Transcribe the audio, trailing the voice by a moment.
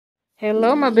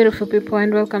Hello, my beautiful people,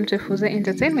 and welcome to Fuze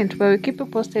Entertainment, where we keep you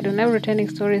posted on every trending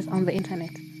stories on the internet.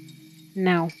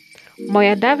 Now,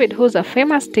 Moya David, who's a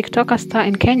famous TikToker star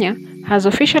in Kenya, has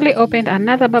officially opened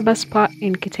another barber spa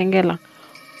in Kitengela.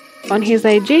 On his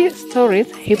IG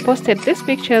stories, he posted these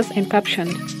pictures and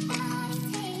captioned,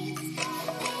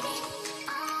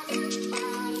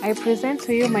 "I present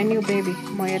to you my new baby,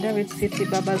 Moya David City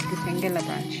Barbers Kitengela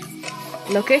branch.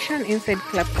 Location inside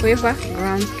Club Trevor,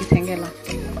 grounds Kitengela.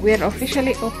 We are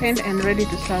officially opened and ready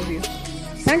to serve you.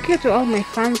 Thank you to all my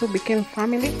fans who became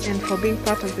family and for being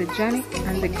part of the journey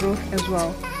and the growth as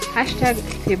well. Hashtag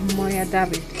Team Moya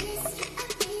David."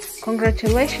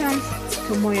 Congratulations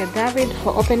to Moya David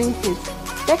for opening his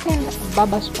second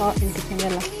barber spa in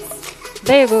Kitengela.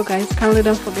 There you go, guys. Kindly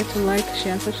don't forget to like,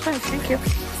 share and subscribe. Thank you.